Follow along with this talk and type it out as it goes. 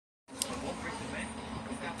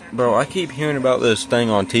Bro, I keep hearing about this thing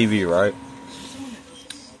on TV, right?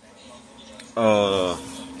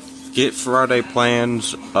 Get Friday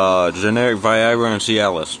plans, generic Viagra and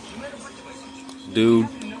Cialis. Dude,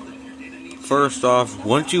 first off,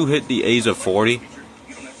 once you hit the age of 40,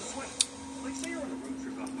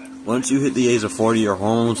 your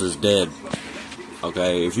hormones is dead.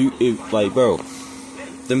 Okay, like, bro,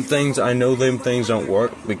 I know them things don't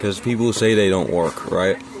work because people say they don't work,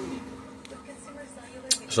 right?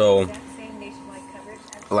 So,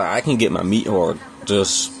 like, I can get my meat hard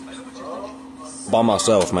just by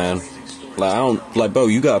myself, man. Like, I don't, like, bro,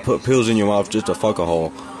 you gotta put pills in your mouth just to fuck a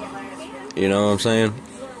hole. You know what I'm saying?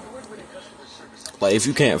 Like, if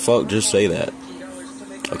you can't fuck, just say that.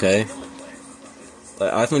 Okay?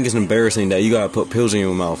 Like, I think it's embarrassing that you gotta put pills in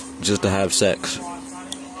your mouth just to have sex.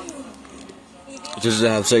 Just to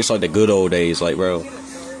have sex like the good old days, like, bro.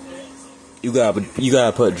 You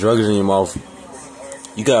gotta put drugs in your mouth.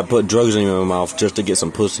 You gotta put drugs in your mouth just to get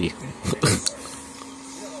some pussy.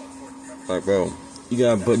 Like, bro, you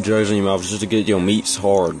gotta put drugs in your mouth just to get your meats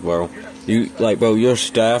hard, bro. Bro, your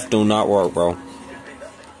staff do not work, bro.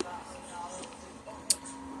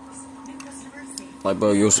 Like,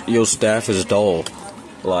 bro, your staff is dull.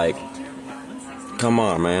 Like, come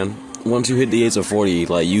on, man. Once you hit the age of 40,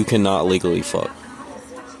 like, you cannot legally fuck.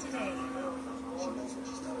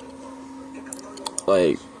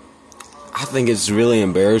 Like, I think it's really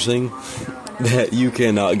embarrassing that you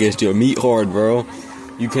cannot get your meat hard, bro.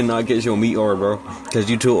 You cannot get your meat hard, bro, because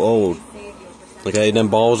you're too old. Okay, them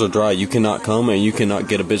balls are dry. You cannot come and you cannot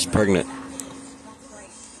get a bitch pregnant.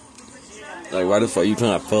 Like, why the fuck you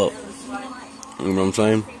trying to fuck? You know what I'm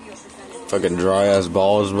saying? Fucking dry ass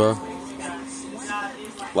balls, bro.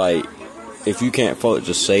 Like, if you can't fuck,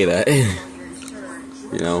 just say that.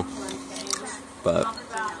 You know? But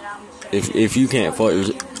if you can't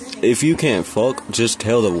fuck, just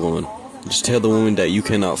tell the woman. Just tell the woman that you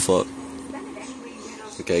cannot fuck.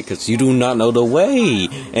 Okay, because you do not know the way.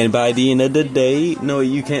 And by the end of the day, no,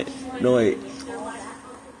 you can't. No, wait.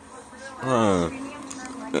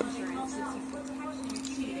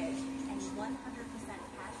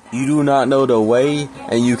 You do not know the way,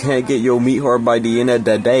 and you can't get your meat hard by the end of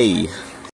the day.